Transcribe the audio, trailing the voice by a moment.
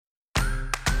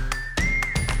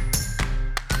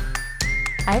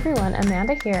Hi everyone,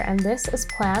 Amanda here, and this is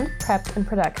Planned, Prepped, and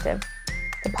Productive,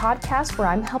 the podcast where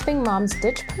I'm helping moms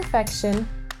ditch perfection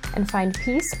and find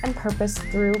peace and purpose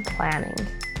through planning.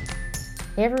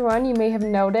 Hey everyone, you may have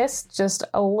noticed just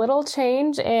a little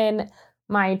change in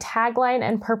my tagline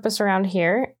and purpose around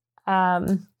here.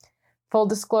 Full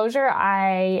disclosure,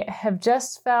 I have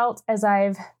just felt, as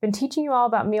I've been teaching you all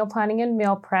about meal planning and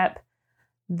meal prep,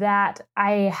 that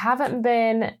I haven't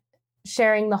been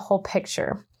sharing the whole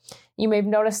picture. You may have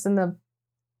noticed in the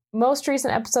most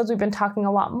recent episodes, we've been talking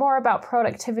a lot more about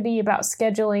productivity, about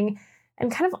scheduling,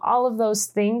 and kind of all of those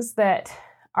things that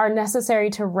are necessary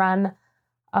to run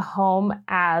a home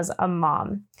as a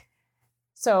mom.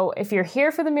 So if you're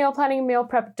here for the meal planning and meal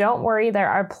prep, don't worry. There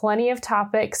are plenty of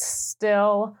topics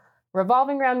still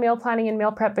revolving around meal planning and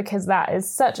meal prep because that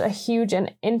is such a huge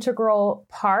and integral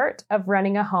part of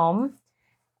running a home.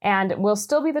 And will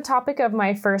still be the topic of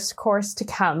my first course to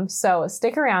come. So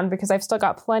stick around because I've still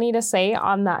got plenty to say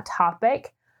on that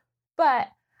topic. But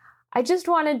I just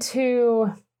wanted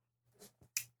to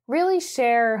really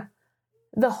share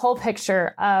the whole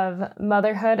picture of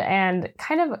motherhood and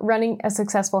kind of running a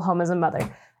successful home as a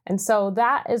mother. And so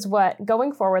that is what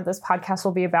going forward this podcast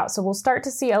will be about. So we'll start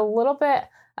to see a little bit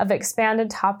of expanded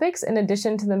topics in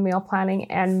addition to the meal planning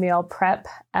and meal prep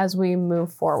as we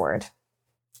move forward.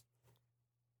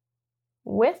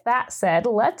 With that said,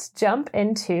 let's jump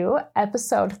into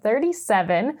episode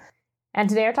 37. And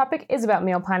today our topic is about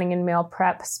meal planning and meal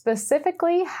prep,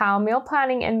 specifically how meal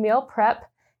planning and meal prep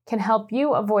can help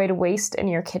you avoid waste in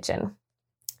your kitchen.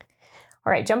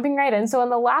 All right, jumping right in. So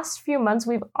in the last few months,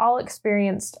 we've all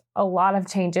experienced a lot of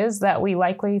changes that we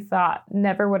likely thought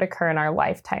never would occur in our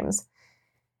lifetimes.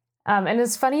 And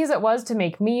as funny as it was to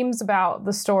make memes about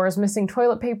the stores missing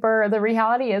toilet paper, the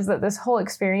reality is that this whole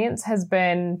experience has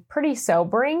been pretty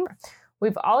sobering.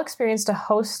 We've all experienced a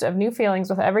host of new feelings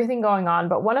with everything going on,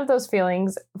 but one of those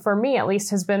feelings, for me at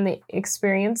least, has been the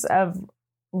experience of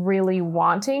really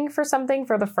wanting for something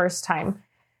for the first time.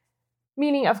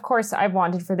 Meaning, of course, I've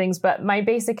wanted for things, but my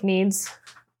basic needs,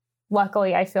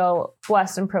 luckily, I feel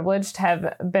blessed and privileged to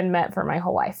have been met for my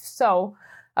whole life. So,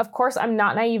 of course, I'm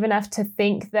not naive enough to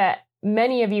think that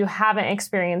many of you haven't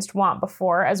experienced want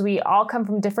before, as we all come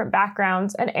from different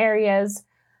backgrounds and areas.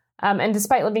 And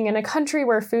despite living in a country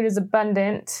where food is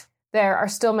abundant, there are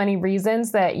still many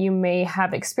reasons that you may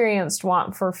have experienced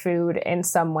want for food in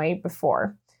some way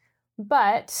before.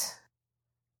 But,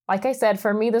 like I said,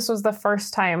 for me, this was the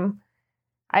first time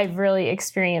I've really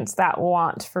experienced that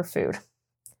want for food.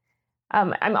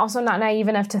 I'm also not naive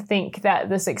enough to think that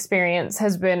this experience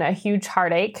has been a huge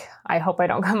heartache. I hope I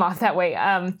don't come off that way.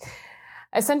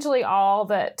 Essentially, all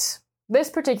that this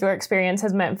particular experience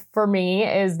has meant for me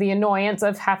is the annoyance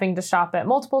of having to shop at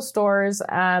multiple stores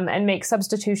and make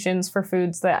substitutions for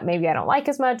foods that maybe I don't like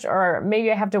as much, or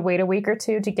maybe I have to wait a week or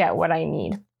two to get what I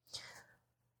need.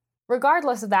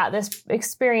 Regardless of that, this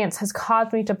experience has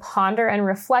caused me to ponder and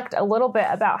reflect a little bit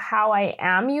about how I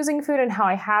am using food and how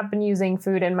I have been using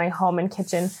food in my home and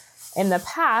kitchen in the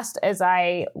past as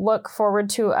I look forward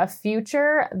to a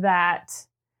future that,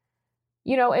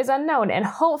 is unknown. And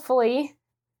hopefully,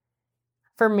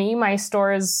 for me, my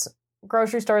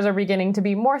grocery stores are beginning to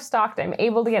be more stocked. I'm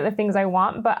able to get the things I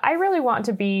want, but I really want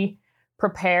to be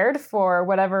prepared for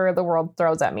whatever the world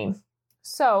throws at me.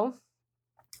 So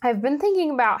I've been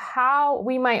thinking about how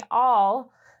we might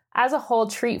all, as a whole,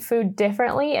 treat food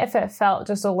differently if it felt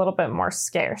just a little bit more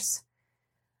scarce.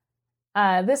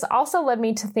 This also led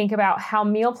me to think about how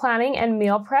meal planning and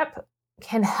meal prep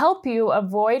can help you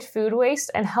avoid food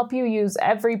waste and help you use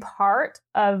every part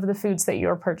of the foods that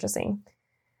you're purchasing.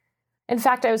 In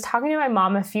fact, I was talking to my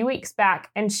mom a few weeks back,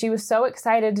 and she was so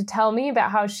excited to tell me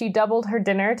about how she doubled her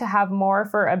dinner to have more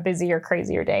for a busier,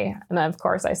 crazier day. And of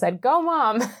course, I said, "Go,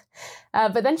 Mom."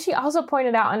 But then she also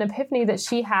pointed out an epiphany that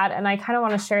she had, and I kind of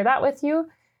want to share that with you.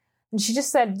 And she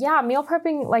just said, yeah, meal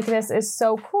prepping like this is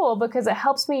so cool because it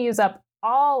helps me use up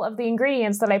all of the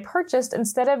ingredients that I purchased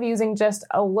instead of using just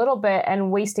a little bit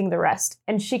and wasting the rest.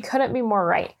 And she couldn't be more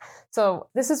right. So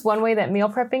this is one way that meal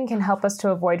prepping can help us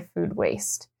to avoid food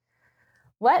waste.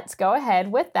 Let's go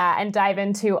ahead with that and dive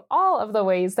into all of the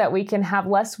ways that we can have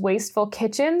less wasteful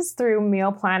kitchens through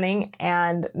meal planning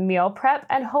and meal prep,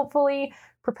 and hopefully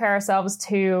prepare ourselves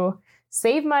to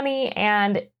save money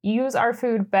and use our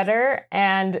food better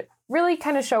and really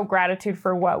kind of show gratitude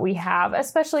for what we have,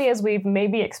 especially as we've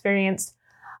maybe experienced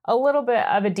a little bit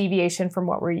of a deviation from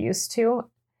what we're used to.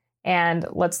 And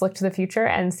let's look to the future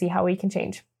and see how we can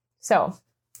change. So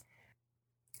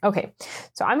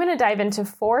I'm going to dive into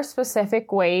 4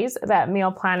 specific ways that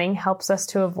meal planning helps us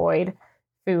to avoid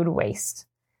food waste.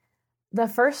 The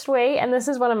first way, and this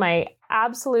is one of my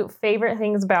absolute favorite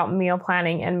things about meal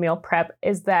planning and meal prep,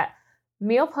 is that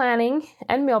meal planning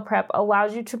and meal prep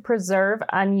allows you to preserve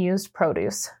unused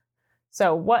produce.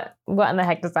 So what in the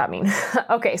heck does that mean?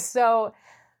 Okay, so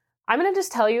I'm going to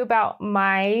just tell you about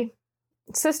my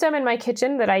system in my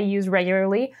kitchen that I use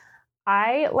regularly.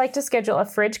 I like to schedule a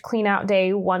fridge clean out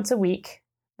day once a week.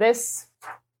 This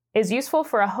is useful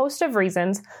for a host of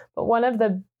reasons, but one of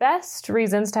the best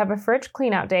reasons to have a fridge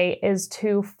clean out day is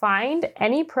to find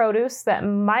any produce that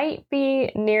might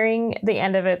be nearing the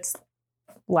end of its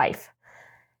life.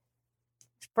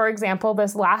 For example,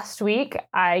 this last week,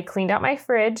 I cleaned out my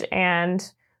fridge and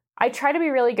I try to be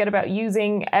really good about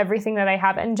using everything that I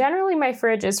have. And generally, my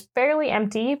fridge is fairly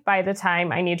empty by the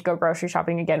time I need to go grocery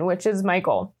shopping again, which is my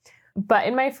goal. But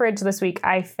in my fridge this week,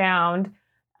 I found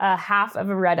a half of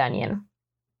a red onion.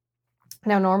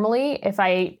 Now, normally, if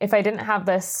I didn't have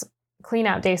this clean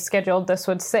out day scheduled, this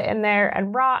would sit in there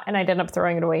and rot and I'd end up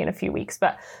throwing it away in a few weeks.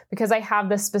 But because I have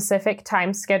this specific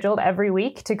time scheduled every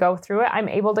week to go through it, I'm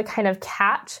able to kind of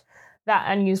catch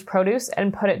that unused produce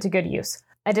and put it to good use.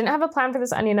 I didn't have a plan for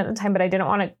this onion at the time, but I didn't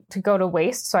want it to go to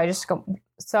waste. So I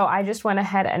just went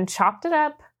ahead and chopped it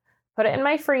up, put it in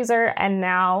my freezer. And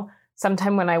now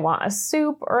sometime when I want a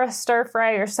soup or a stir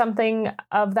fry or something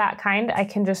of that kind, I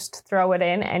can just throw it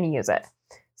in and use it.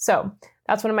 So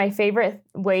that's one of my favorite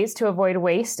ways to avoid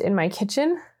waste in my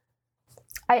kitchen.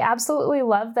 I absolutely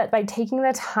love that by taking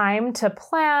the time to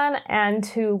plan and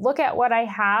to look at what I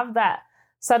have, that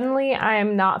suddenly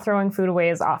I'm not throwing food away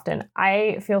as often.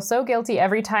 I feel so guilty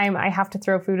every time I have to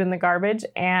throw food in the garbage,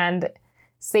 and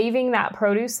saving that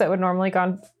produce that would normally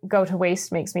go to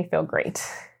waste makes me feel great.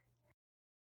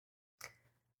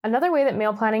 Another way that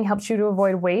meal planning helps you to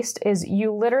avoid waste is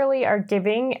you literally are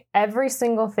giving every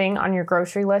single thing on your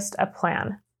grocery list a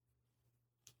plan.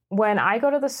 When I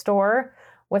go to the store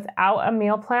without a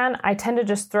meal plan, I tend to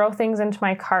just throw things into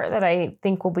my cart that I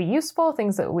think will be useful,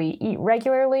 things that we eat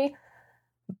regularly,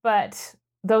 but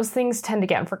those things tend to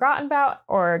get forgotten about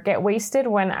or get wasted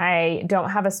when I don't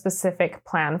have a specific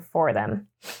plan for them.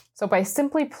 So by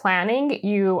simply planning,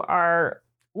 you are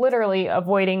literally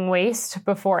avoiding waste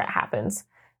before it happens.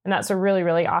 And that's a really,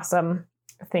 really awesome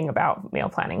thing about meal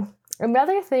planning.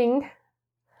 Another thing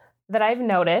that I've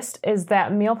noticed is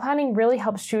that meal planning really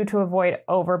helps you to avoid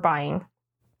overbuying.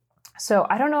 So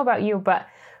I don't know about you, but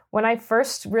when I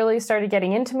first really started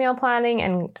getting into meal planning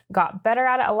and got better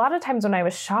at it, a lot of times when I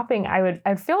was shopping,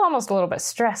 I'd feel almost a little bit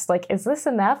stressed. Like, is this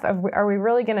enough? Are we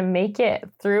really going to make it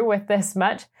through with this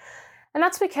much? And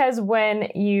that's because when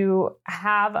you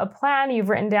have a plan, you've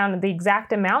written down the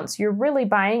exact amounts, you're really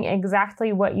buying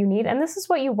exactly what you need. And this is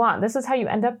what you want. This is how you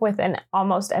end up with an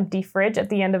almost empty fridge at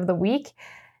the end of the week.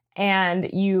 And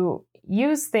you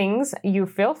use things, you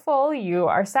feel full, you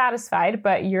are satisfied,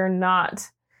 but you're not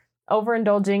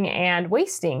overindulging and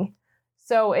wasting.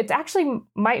 So it actually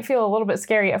might feel a little bit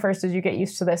scary at first as you get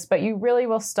used to this, but you really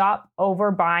will stop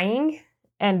overbuying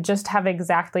and just have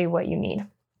exactly what you need.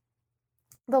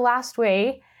 The last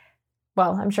way,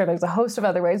 well, I'm sure there's a host of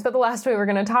other ways, but the last way we're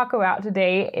going to talk about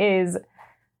today is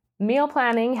meal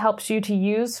planning helps you to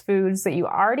use foods that you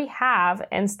already have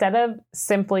instead of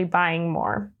simply buying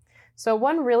more. So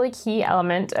one really key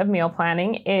element of meal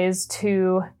planning is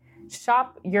to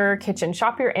shop your kitchen,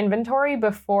 shop your inventory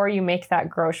before you make that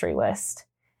grocery list.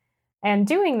 And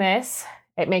doing this,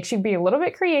 it makes you be a little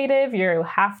bit creative. You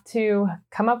have to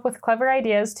come up with clever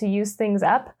ideas to use things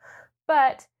up.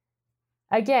 But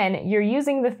again, you're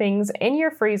using the things in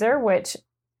your freezer, which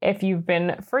if you've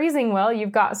been freezing well,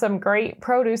 you've got some great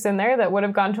produce in there that would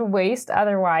have gone to waste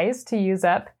otherwise to use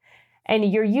up.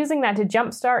 And you're using that to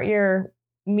jumpstart your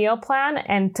meal plan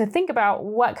and to think about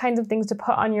what kinds of things to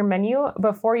put on your menu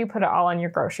before you put it all on your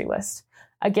grocery list.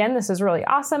 Again, this is really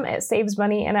awesome. It saves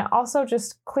money and it also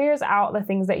just clears out the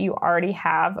things that you already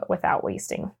have without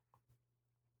wasting.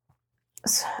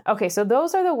 Okay, so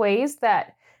those are the ways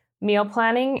that meal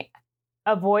planning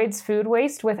avoids food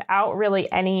waste without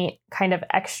really any kind of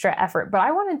extra effort. But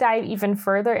I want to dive even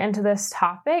further into this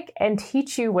topic and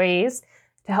teach you ways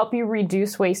to help you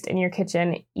reduce waste in your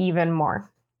kitchen even more.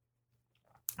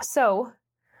 So,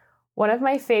 one of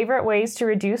my favorite ways to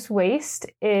reduce waste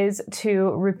is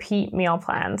to repeat meal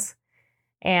plans.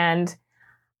 And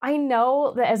I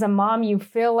know that as a mom, you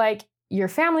feel like your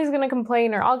family's going to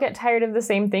complain or I'll get tired of the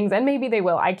same things. And maybe they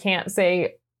will. I can't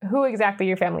say who exactly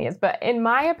your family is. But in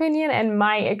my opinion and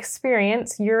my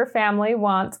experience, your family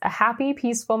wants a happy,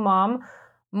 peaceful mom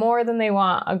more than they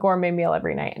want a gourmet meal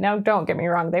every night. Now, don't get me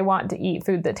wrong. They want to eat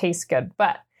food that tastes good.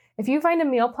 But if you find a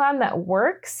meal plan that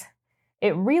works,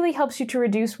 It really helps you to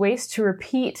reduce waste to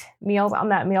repeat meals on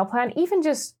that meal plan, even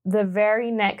just the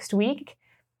very next week.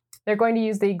 They're going to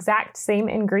use the exact same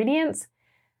ingredients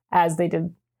as they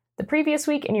did the previous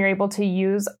week, and you're able to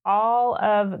use all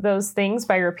of those things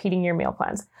by repeating your meal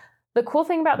plans. The cool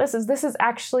thing about this is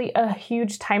actually a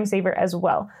huge time saver as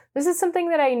well. This is something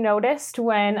that I noticed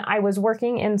when I was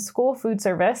working in school food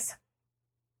service.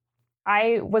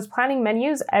 I was planning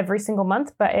menus every single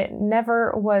month, but it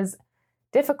never was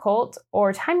difficult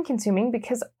or time consuming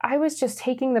because I was just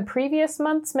taking the previous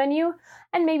month's menu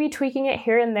and maybe tweaking it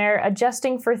here and there,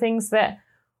 adjusting for things that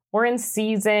were in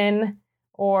season,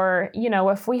 or,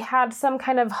 if we had some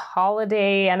kind of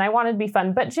holiday and I wanted to be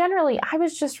fun. But generally, I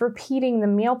was just repeating the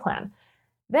meal plan.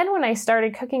 Then when I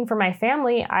started cooking for my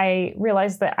family, I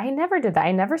realized that I never did that.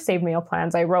 I never saved meal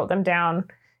plans. I wrote them down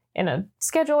in a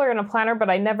schedule or in a planner, but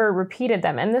I never repeated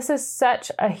them. And this is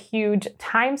such a huge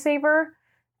time saver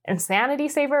and sanity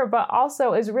saver, but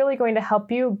also is really going to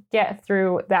help you get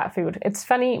through that food. It's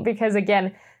funny because,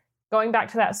 again, going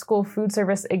back to that school food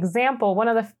service example, one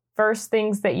of the first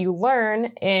things that you learn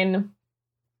in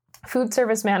food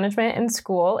service management in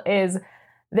school is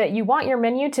that you want your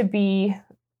menu to be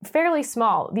fairly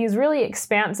small. These really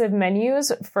expansive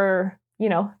menus for,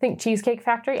 think Cheesecake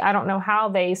Factory. I don't know how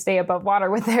they stay above water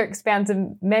with their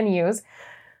expansive menus.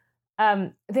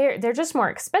 They're just more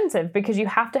expensive because you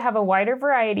have to have a wider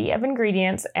variety of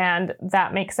ingredients, and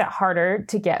that makes it harder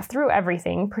to get through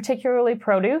everything, particularly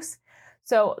produce.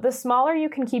 So the smaller you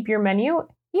can keep your menu,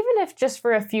 even if just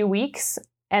for a few weeks,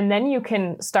 and then you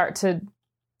can start to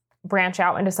branch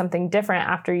out into something different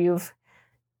after you've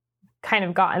kind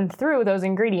of gotten through those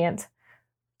ingredients,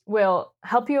 will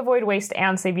help you avoid waste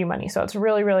and save you money. So it's a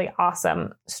really, really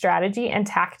awesome strategy and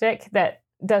tactic that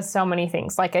does so many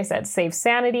things. Like I said, saves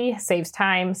sanity, saves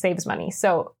time, saves money.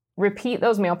 So repeat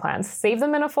those meal plans, save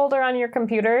them in a folder on your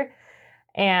computer,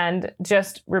 and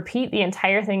just repeat the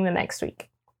entire thing the next week.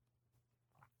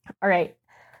 All right.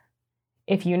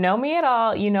 If you know me at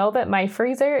all, you know that my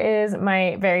freezer is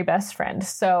my very best friend.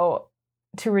 So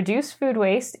to reduce food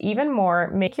waste even more,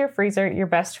 make your freezer your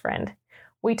best friend.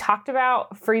 We talked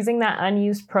about freezing that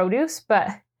unused produce, but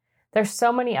there's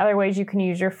so many other ways you can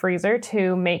use your freezer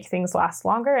to make things last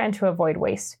longer and to avoid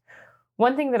waste.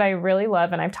 One thing that I really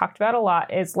love, and I've talked about a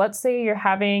lot, is let's say you're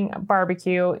having a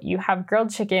barbecue, you have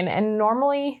grilled chicken, and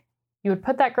normally you would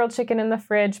put that grilled chicken in the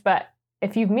fridge, but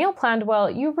if you've meal planned well,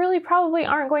 you really probably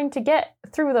aren't going to get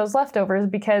through those leftovers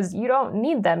because you don't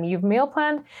need them. You've meal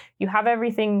planned, you have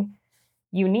everything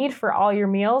you need for all your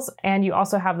meals, and you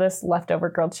also have this leftover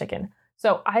grilled chicken.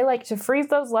 So I like to freeze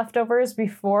those leftovers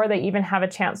before they even have a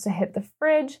chance to hit the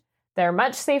fridge. They're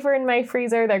much safer in my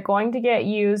freezer. They're going to get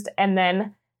used. And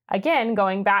then again,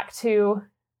 going back to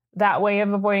that way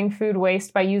of avoiding food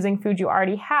waste by using food you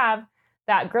already have,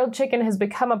 that grilled chicken has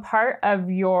become a part of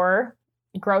your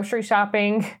grocery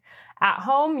shopping at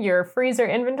home, your freezer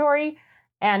inventory,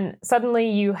 and suddenly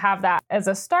you have that as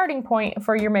a starting point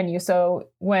for your menu. So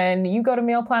when you go to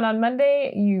meal plan on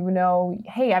Monday,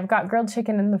 hey, I've got grilled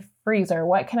chicken in the freezer.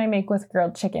 What can I make with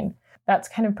grilled chicken? That's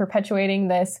kind of perpetuating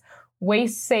this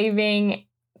waste-saving,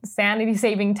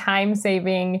 sanity-saving,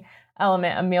 time-saving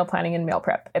element of meal planning and meal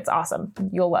prep. It's awesome.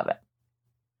 You'll love it.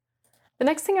 The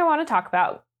next thing I want to talk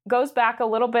about goes back a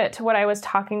little bit to what I was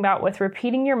talking about with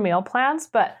repeating your meal plans,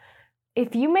 but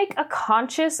if you make a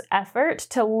conscious effort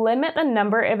to limit the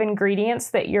number of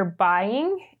ingredients that you're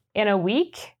buying in a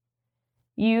week,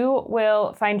 you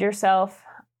will find yourself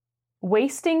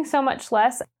wasting so much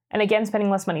less and again, spending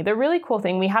less money. The really cool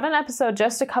thing, we had an episode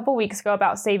just a couple weeks ago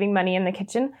about saving money in the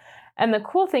kitchen. And the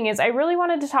cool thing is I really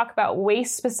wanted to talk about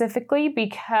waste specifically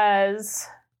because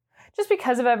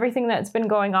of everything that's been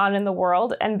going on in the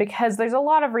world, and because there's a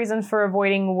lot of reasons for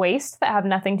avoiding waste that have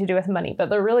nothing to do with money. But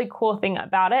the really cool thing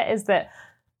about it is that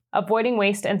avoiding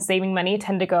waste and saving money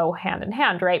tend to go hand in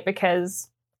hand, right? Because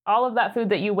all of that food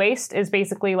that you waste is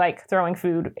basically like throwing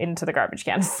food into the garbage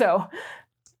can. So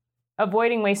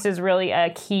avoiding waste is really a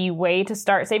key way to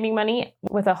start saving money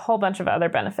with a whole bunch of other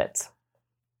benefits.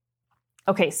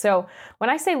 Okay, so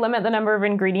when I say limit the number of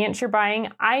ingredients you're buying,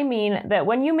 I mean that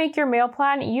when you make your meal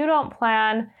plan, you don't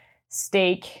plan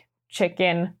steak,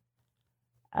 chicken,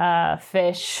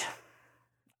 fish,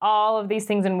 all of these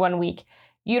things in 1 week.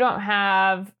 You don't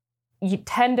have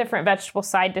 10 different vegetable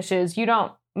side dishes. You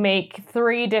don't make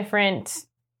 3 different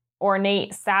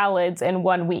ornate salads in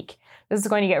 1 week. This is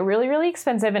going to get really, really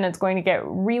expensive, and it's going to get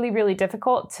really, really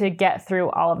difficult to get through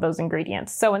all of those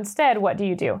ingredients. So instead, what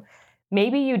do?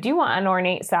 Maybe you do want an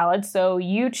ornate salad, so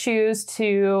you choose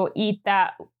to eat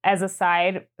that as a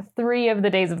side 3 of the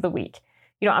days of the week.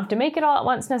 You don't have to make it all at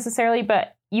once necessarily,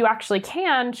 but you actually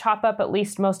can chop up at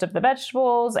least most of the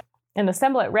vegetables and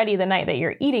assemble it ready the night that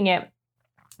you're eating it.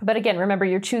 But again, remember,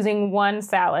 you're choosing one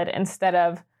salad instead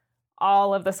of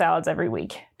all of the salads every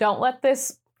week. Don't let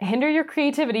this hinder your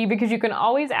creativity because you can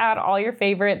always add all your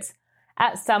favorites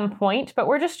at some point, but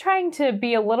we're just trying to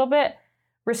be a little bit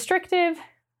restrictive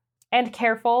and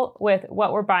careful with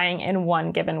what we're buying in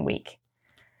one given week.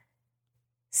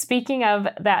 Speaking of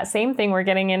that same thing, we're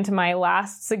getting into my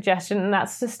last suggestion, and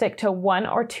that's to stick to 1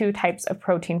 or 2 types of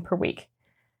protein per week.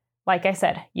 Like I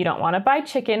said, you don't want to buy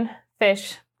chicken,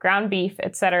 fish, ground beef,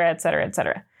 etc., etc.,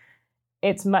 etc.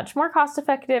 It's much more cost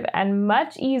effective and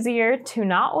much easier to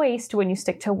not waste when you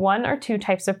stick to 1 or 2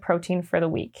 types of protein for the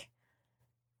week.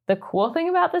 The cool thing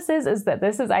about this is that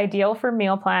this is ideal for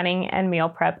meal planning and meal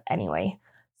prep anyway.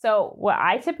 So what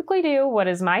I typically do, what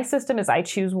is my system, is I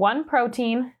choose one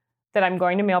protein that I'm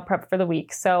going to meal prep for the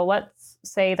week. So let's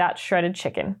say that's shredded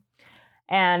chicken.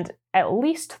 And at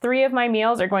least 3 of my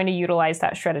meals are going to utilize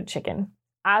that shredded chicken.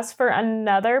 As for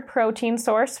another protein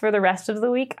source for the rest of the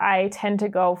week, I tend to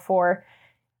go for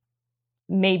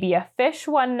maybe a fish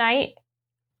one night.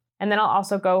 And then I'll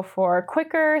also go for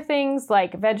quicker things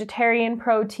like vegetarian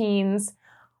proteins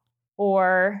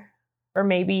or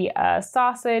maybe a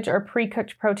sausage or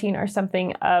pre-cooked protein or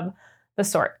something of the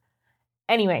sort.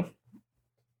 Anyway,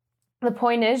 the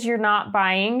point is you're not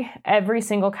buying every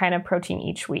single kind of protein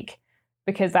each week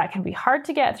because that can be hard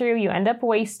to get through. You end up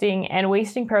wasting, and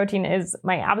wasting protein is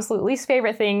my absolute least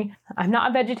favorite thing. I'm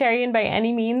not a vegetarian by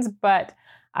any means, but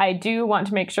I do want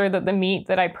to make sure that the meat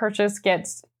that I purchase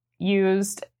gets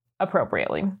used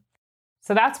appropriately.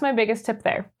 So that's my biggest tip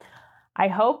there. I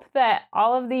hope that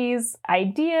all of these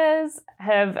ideas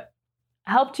have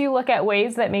helped you look at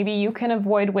ways that maybe you can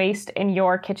avoid waste in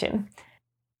your kitchen.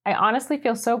 I honestly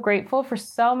feel so grateful for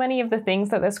so many of the things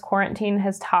that this quarantine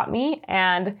has taught me,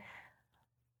 and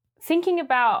thinking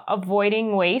about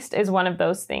avoiding waste is one of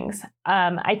those things.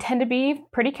 I tend to be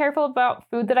pretty careful about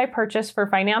food that I purchase for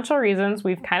financial reasons.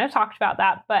 We've kind of talked about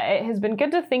that, but it has been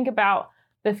good to think about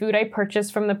the food I purchase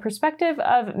from the perspective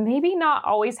of maybe not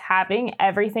always having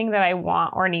everything that I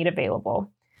want or need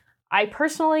available. I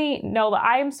personally know that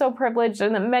I am so privileged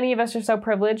and that many of us are so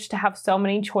privileged to have so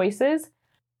many choices.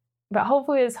 But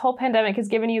hopefully this whole pandemic has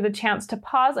given you the chance to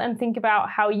pause and think about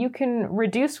how you can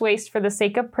reduce waste for the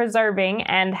sake of preserving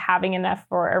and having enough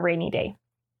for a rainy day.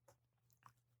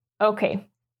 Okay,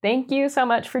 thank you so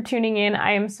much for tuning in.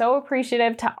 I am so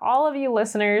appreciative to all of you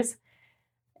listeners.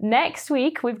 Next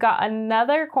week, we've got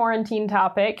another quarantine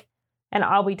topic, and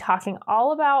I'll be talking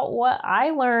all about what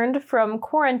I learned from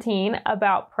quarantine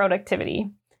about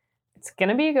productivity. It's going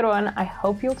to be a good one. I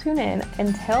hope you'll tune in.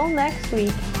 Until next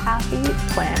week, happy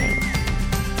planning.